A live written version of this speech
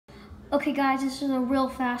Okay guys, this is a real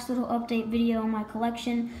fast little update video on my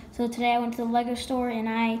collection. So today I went to the Lego store and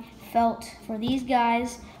I felt for these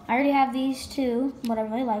guys. I already have these two, but I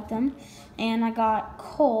really like them. And I got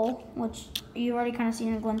Cole, which you already kind of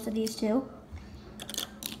seen a glimpse of these two.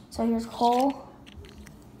 So here's Cole.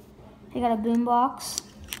 He got a boombox.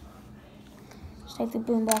 Just take the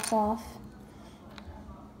boombox off.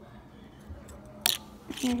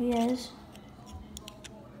 Here he is.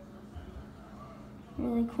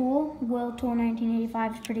 Really cool. World Tour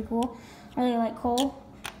 1985 is pretty cool. I really like Cole.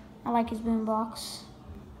 I like his boombox.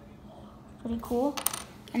 Pretty cool.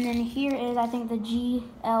 And then here is, I think, the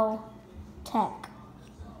GL Tech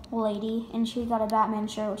lady, and she got a Batman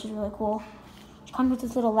shirt, which is really cool. She comes with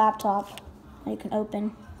this little laptop that you can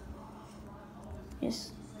open.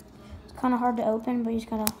 It's kind of hard to open, but you just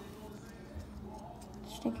gotta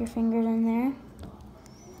stick your fingers in there,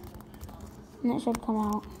 and it should come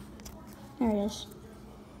out. There it is.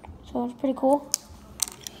 So it's pretty cool.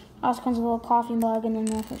 Also comes with a little coffee mug, and then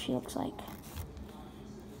that's what she looks like.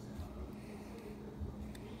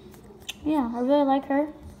 Yeah, I really like her.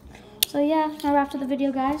 So yeah, now we're after the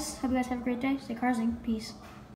video, guys. Hope you guys have a great day. Stay carsing. Peace.